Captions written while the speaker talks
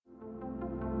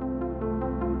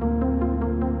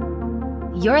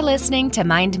You're listening to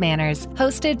Mind Manners,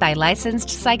 hosted by licensed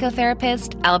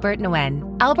psychotherapist Albert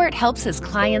Nguyen. Albert helps his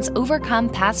clients overcome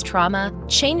past trauma,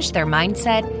 change their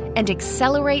mindset, and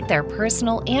accelerate their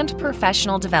personal and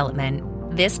professional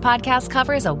development. This podcast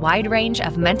covers a wide range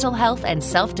of mental health and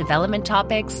self-development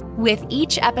topics, with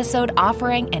each episode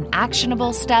offering an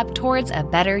actionable step towards a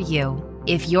better you.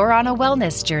 If you're on a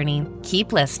wellness journey,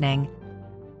 keep listening.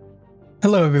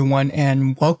 Hello, everyone,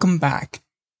 and welcome back.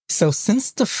 So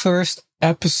since the first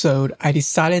episode, I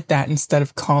decided that instead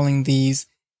of calling these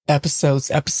episodes,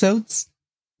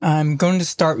 I'm going to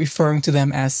start referring to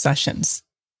them as sessions.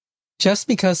 Just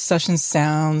because sessions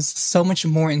sounds so much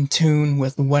more in tune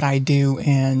with what I do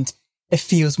and it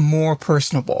feels more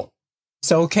personable.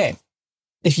 So, okay,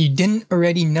 if you didn't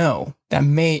already know that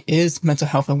May is Mental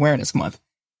Health Awareness Month,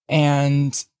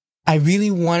 and I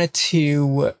really wanted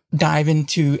to dive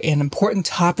into an important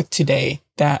topic today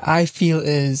that I feel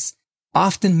is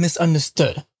often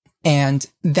misunderstood. And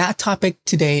that topic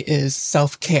today is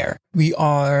self-care. We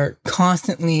are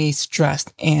constantly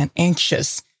stressed and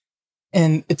anxious,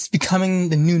 and it's becoming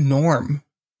the new norm.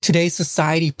 Today's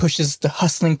society pushes the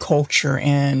hustling culture,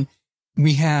 and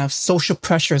we have social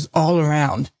pressures all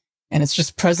around, and it's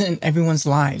just present in everyone's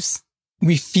lives.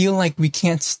 We feel like we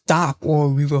can't stop or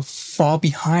we will fall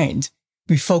behind.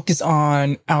 We focus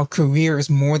on our careers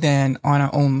more than on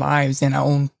our own lives and our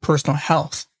own personal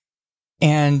health.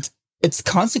 And its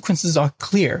consequences are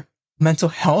clear. Mental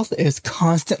health is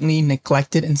constantly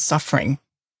neglected and suffering.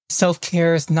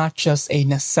 Self-care is not just a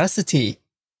necessity,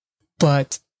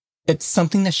 but it's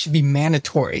something that should be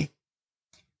mandatory.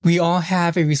 We all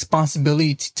have a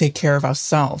responsibility to take care of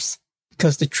ourselves,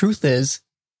 because the truth is,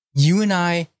 you and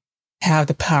I have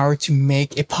the power to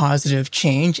make a positive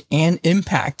change and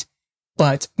impact,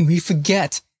 but we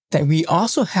forget that we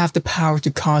also have the power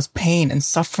to cause pain and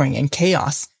suffering and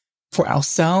chaos for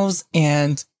ourselves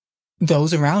and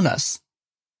those around us.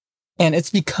 And it's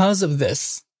because of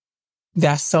this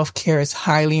that self-care is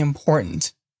highly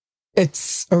important.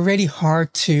 It's already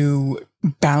hard to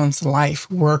balance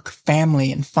life, work,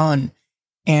 family, and fun,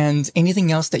 and anything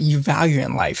else that you value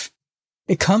in life.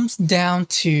 It comes down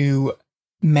to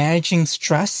managing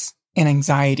stress and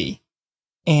anxiety,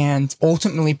 and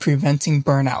ultimately preventing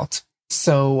burnout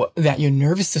so that your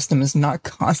nervous system is not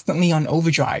constantly on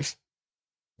overdrive.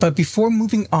 But before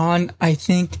moving on, I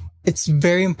think it's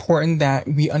very important that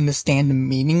we understand the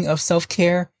meaning of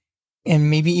self-care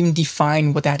and maybe even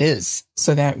define what that is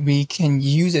so that we can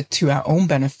use it to our own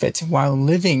benefit while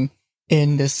living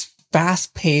in this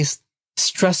fast-paced,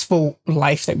 stressful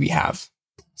life that we have.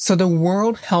 So the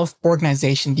World Health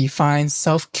Organization defines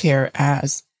self-care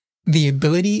as the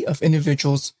ability of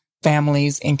individuals,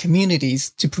 families, and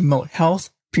communities to promote health,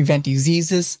 prevent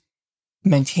diseases,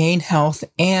 maintain health,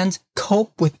 and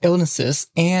cope with illnesses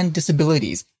and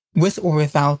disabilities with or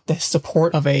without the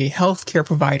support of a healthcare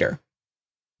provider.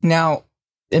 Now,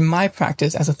 in my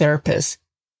practice as a therapist,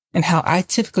 and how I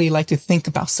typically like to think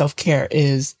about self-care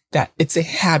is that it's a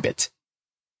habit.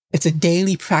 It's a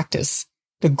daily practice.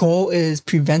 The goal is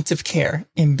preventive care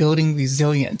and building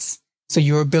resilience. So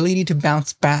your ability to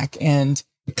bounce back, and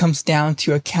it comes down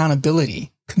to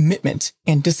accountability, commitment,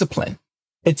 and discipline.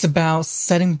 It's about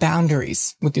setting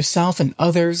boundaries with yourself and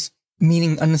others,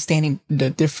 meaning understanding the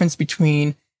difference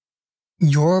between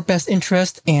your best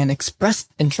interest and expressed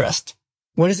interest.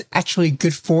 What is actually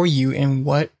good for you and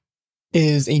what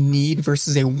is a need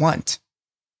versus a want.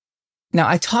 Now,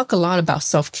 I talk a lot about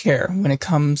self-care when it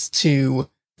comes to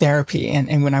therapy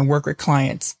and when I work with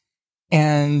clients.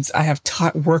 And I have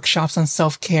taught workshops on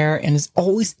self-care, and it's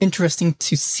always interesting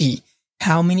to see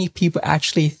how many people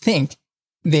actually think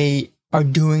they are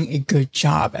doing a good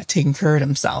job at taking care of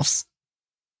themselves.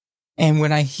 And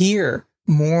when I hear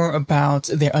more about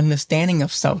their understanding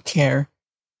of self-care,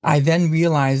 I then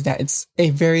realize that it's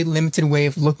a very limited way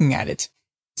of looking at it.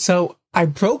 So I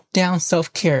broke down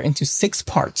self-care into 6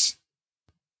 parts: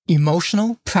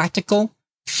 emotional, practical,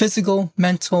 physical,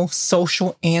 mental,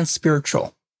 social, and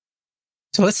spiritual.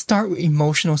 So let's start with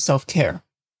emotional self-care.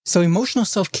 So emotional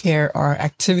self-care are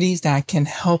activities that can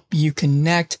help you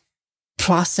connect,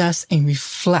 process, and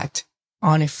reflect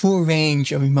on a full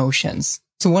range of emotions.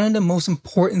 So one of the most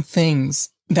important things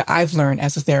that I've learned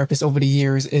as a therapist over the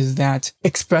years is that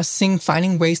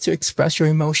finding ways to express your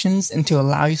emotions and to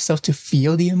allow yourself to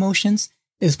feel the emotions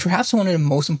is perhaps one of the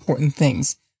most important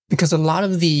things, because a lot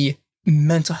of the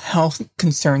mental health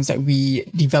concerns that we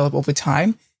develop over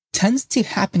time tends to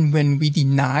happen when we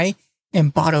deny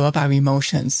and bottle up our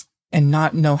emotions and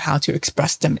not know how to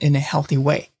express them in a healthy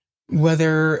way.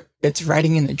 Whether it's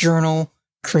writing in a journal,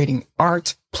 creating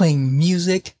art, playing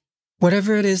music,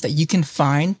 Whatever it is that you can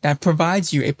find that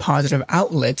provides you a positive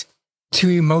outlet to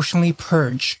emotionally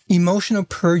purge. Emotional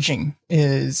purging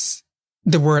is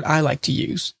the word I like to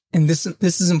use. And this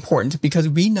is important because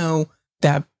we know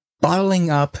that bottling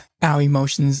up our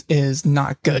emotions is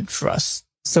not good for us.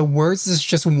 So words is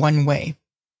just one way.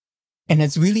 And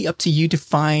it's really up to you to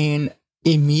find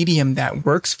a medium that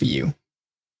works for you.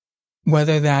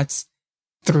 Whether that's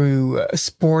through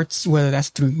sports, whether that's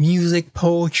through music,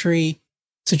 poetry.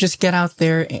 So just get out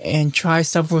there and try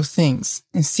several things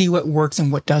and see what works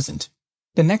and what doesn't.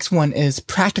 The next one is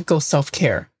practical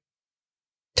self-care.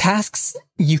 Tasks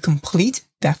you complete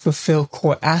that fulfill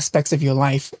core aspects of your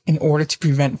life in order to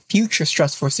prevent future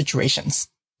stressful situations.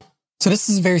 So this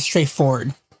is very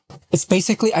straightforward. It's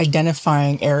basically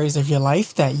identifying areas of your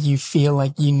life that you feel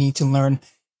like you need to learn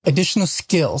additional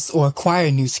skills or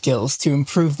acquire new skills to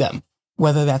improve them,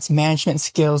 whether that's management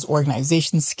skills,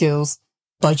 organization skills,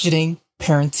 budgeting,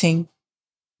 parenting,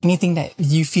 anything that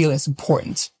you feel is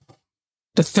important.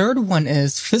 The third one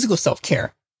is physical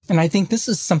self-care. And I think this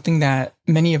is something that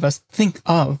many of us think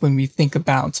of when we think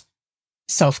about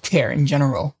self-care in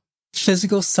general.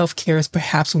 Physical self-care is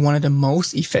perhaps one of the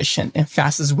most efficient and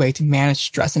fastest way to manage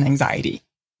stress and anxiety.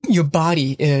 Your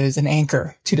body is an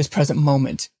anchor to this present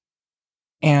moment.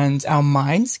 And our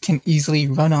minds can easily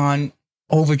run on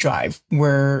overdrive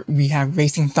where we have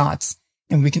racing thoughts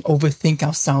and we can overthink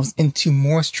ourselves into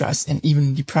more stress and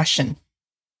even depression.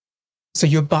 So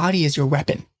your body is your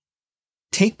weapon.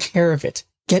 Take care of it,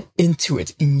 get into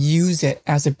it, and use it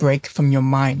as a break from your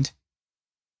mind.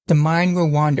 The mind will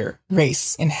wander,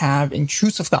 race, and have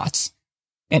intrusive thoughts.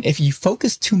 And if you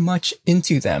focus too much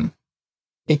into them,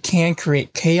 it can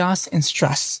create chaos and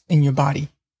stress in your body.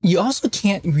 You also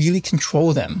can't really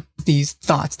control them, these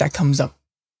thoughts that comes up.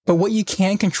 But what you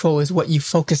can control is what you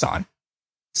focus on.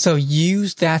 So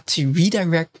use that to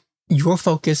redirect your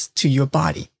focus to your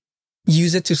body.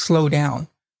 Use it to slow down,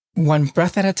 one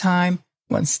breath at a time,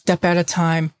 one step at a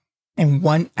time, and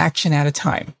one action at a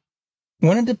time.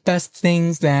 One of the best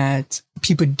things that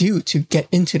people do to get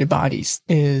into their bodies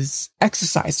is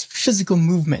exercise, physical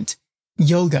movement,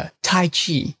 yoga, tai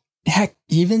chi, heck,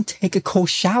 even take a cold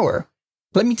shower.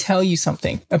 Let me tell you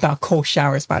something about cold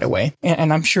showers, by the way.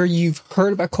 And I'm sure you've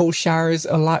heard about cold showers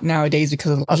a lot nowadays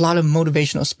because a lot of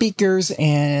motivational speakers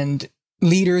and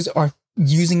leaders are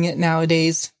using it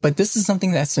nowadays. But this is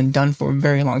something that's been done for a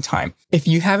very long time. If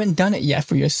you haven't done it yet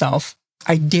for yourself,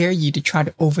 I dare you to try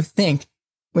to overthink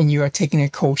when you are taking a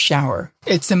cold shower.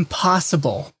 It's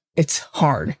impossible. It's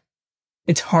hard.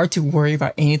 It's hard to worry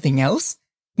about anything else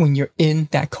when you're in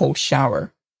that cold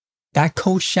shower. That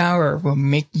cold shower will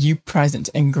make you present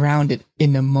and grounded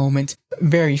in the moment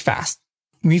very fast.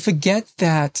 We forget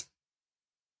that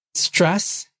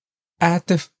stress at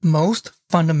the most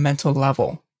fundamental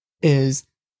level is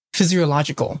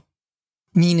physiological,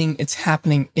 meaning it's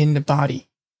happening in the body.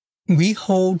 We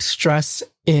hold stress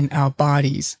in our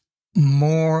bodies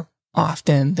more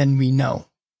often than we know.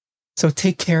 So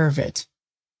take care of it.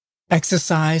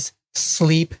 Exercise,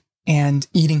 sleep, and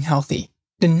eating healthy.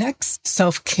 The next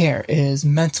self-care is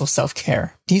mental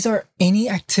self-care. These are any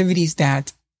activities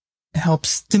that help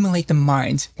stimulate the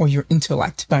mind or your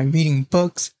intellect by reading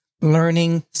books,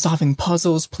 learning, solving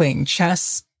puzzles, playing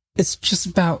chess. It's just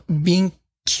about being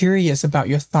curious about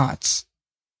your thoughts,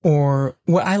 or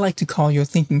what I like to call your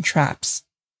thinking traps,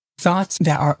 thoughts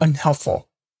that are unhelpful,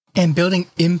 and building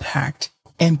impact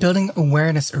and building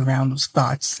awareness around those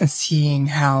thoughts and seeing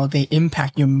how they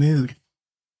impact your mood.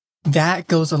 That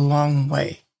goes a long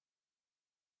way.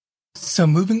 So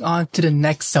moving on to the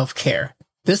next self-care.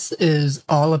 This is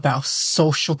all about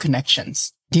social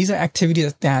connections. These are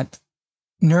activities that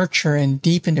nurture and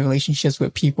deepen the relationships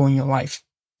with people in your life.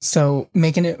 So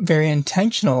making it very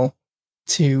intentional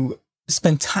to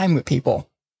spend time with people,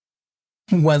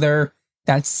 whether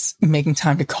that's making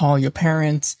time to call your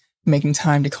parents, making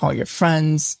time to call your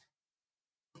friends,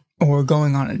 or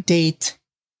going on a date,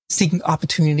 seeking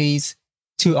opportunities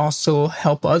to also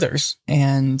help others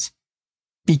and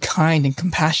be kind and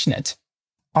compassionate.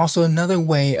 Also, another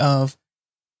way of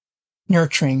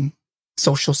nurturing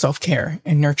social self-care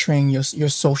and nurturing your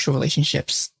social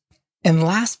relationships. And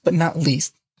last but not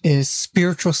least is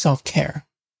spiritual self-care.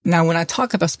 Now, when I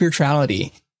talk about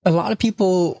spirituality, a lot of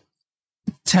people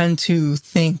tend to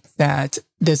think that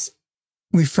this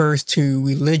refers to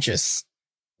religious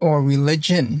or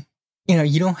religion. You know,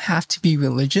 you don't have to be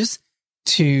religious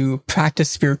to practice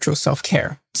spiritual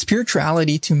self-care.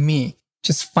 Spirituality, to me,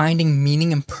 just finding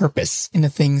meaning and purpose in the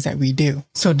things that we do.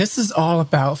 So this is all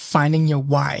about finding your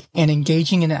why and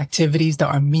engaging in activities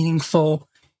that are meaningful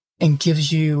and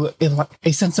gives you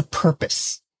a sense of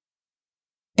purpose.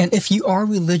 And if you are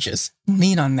religious,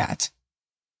 lean on that.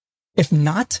 If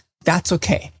not, that's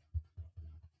okay.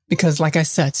 Because like I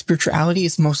said, spirituality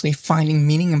is mostly finding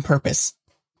meaning and purpose.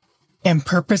 And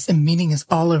purpose and meaning is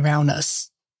all around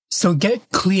us. So get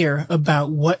clear about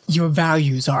what your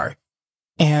values are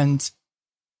and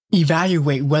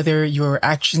evaluate whether your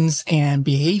actions and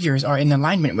behaviors are in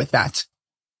alignment with that.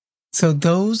 So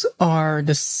those are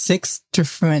the 6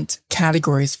 different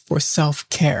categories for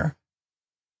self-care.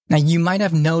 Now, you might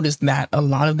have noticed that a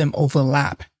lot of them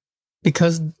overlap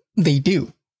because they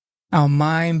do. Our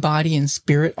mind, body, and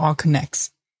spirit all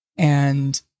connects.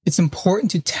 And it's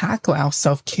important to tackle our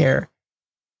self-care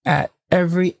at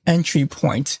every entry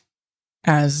point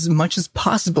as much as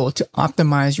possible to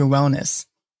optimize your wellness.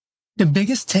 The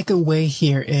biggest takeaway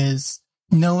here is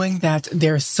knowing that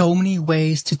there are so many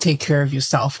ways to take care of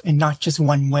yourself and not just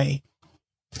one way.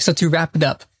 So to wrap it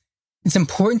up, it's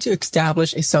important to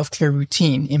establish a self-care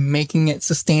routine in making it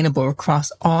sustainable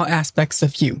across all aspects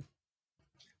of you.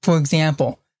 For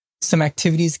example, some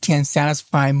activities can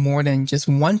satisfy more than just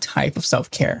one type of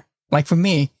self-care. Like for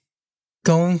me,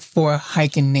 going for a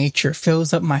hike in nature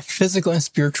fills up my physical and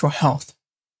spiritual health.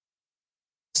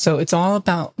 So it's all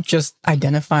about just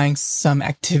identifying some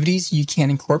activities you can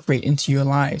incorporate into your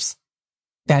lives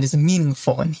that is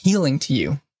meaningful and healing to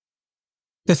you.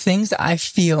 The things that I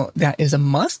feel that is a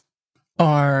must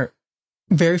are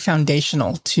very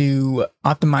foundational to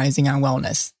optimizing our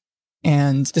wellness.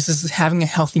 And this is having a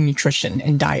healthy nutrition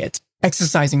and diet,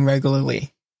 exercising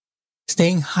regularly,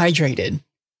 staying hydrated,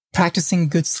 practicing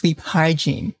good sleep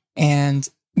hygiene, and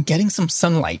getting some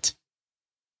sunlight.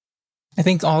 I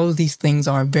think all of these things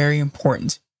are very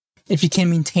important. If you can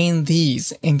maintain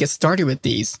these and get started with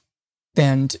these,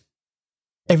 then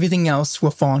everything else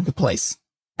will fall into place.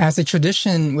 As a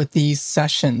tradition with these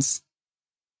sessions,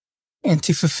 and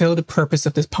to fulfill the purpose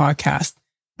of this podcast,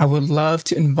 I would love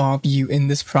to involve you in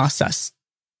this process.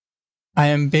 I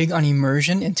am big on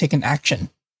immersion and taking action,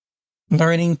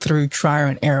 learning through trial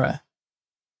and error.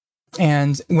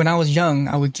 And when I was young,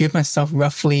 I would give myself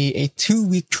roughly a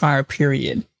 2-week trial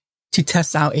period to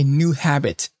test out a new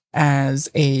habit as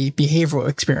a behavioral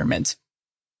experiment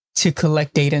to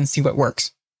collect data and see what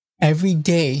works. Every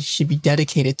day should be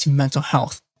dedicated to mental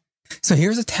health. So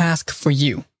here's a task for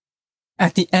you.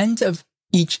 At the end of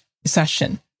each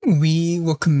session, we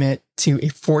will commit to a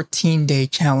 14-day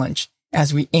challenge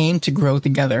as we aim to grow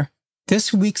together.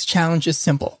 This week's challenge is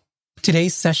simple.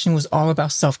 Today's session was all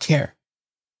about self-care.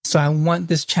 So I want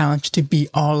this challenge to be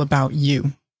all about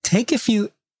you. Take a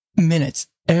few minutes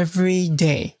every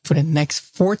day for the next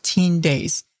 14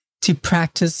 days to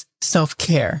practice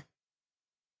self-care.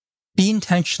 Be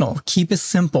intentional, keep it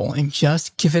simple, and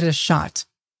just give it a shot.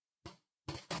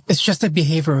 It's just a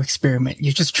behavioral experiment.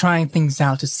 You're just trying things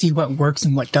out to see what works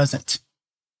and what doesn't.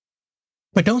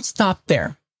 But don't stop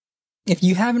there. If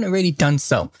you haven't already done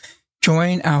so,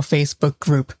 join our Facebook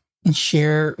group and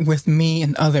share with me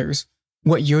and others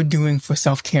what you're doing for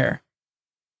self-care.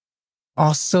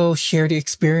 Also, share the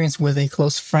experience with a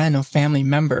close friend or family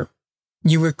member.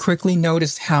 You will quickly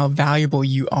notice how valuable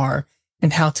you are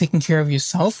and how taking care of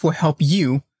yourself will help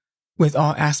you with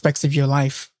all aspects of your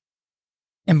life.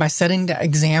 And by setting that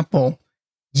example,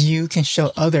 you can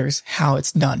show others how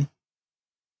it's done.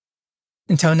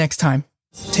 Until next time,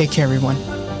 take care, everyone.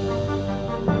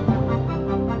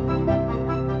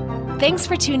 Thanks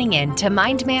for tuning in to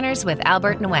Mind Manners with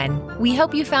Albert Nguyen. We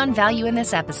hope you found value in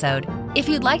this episode. If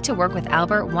you'd like to work with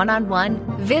Albert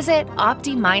one-on-one, visit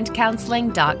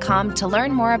OptiMindCounseling.com to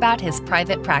learn more about his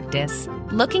private practice.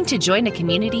 Looking to join a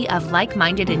community of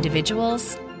like-minded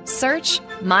individuals? Search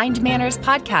Mind Manners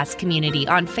Podcast Community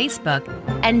on Facebook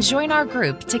and join our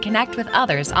group to connect with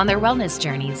others on their wellness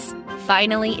journeys.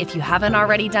 Finally, if you haven't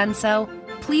already done so,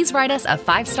 please write us a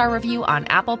 5-star review on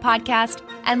Apple Podcast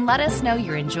and let us know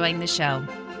you're enjoying the show.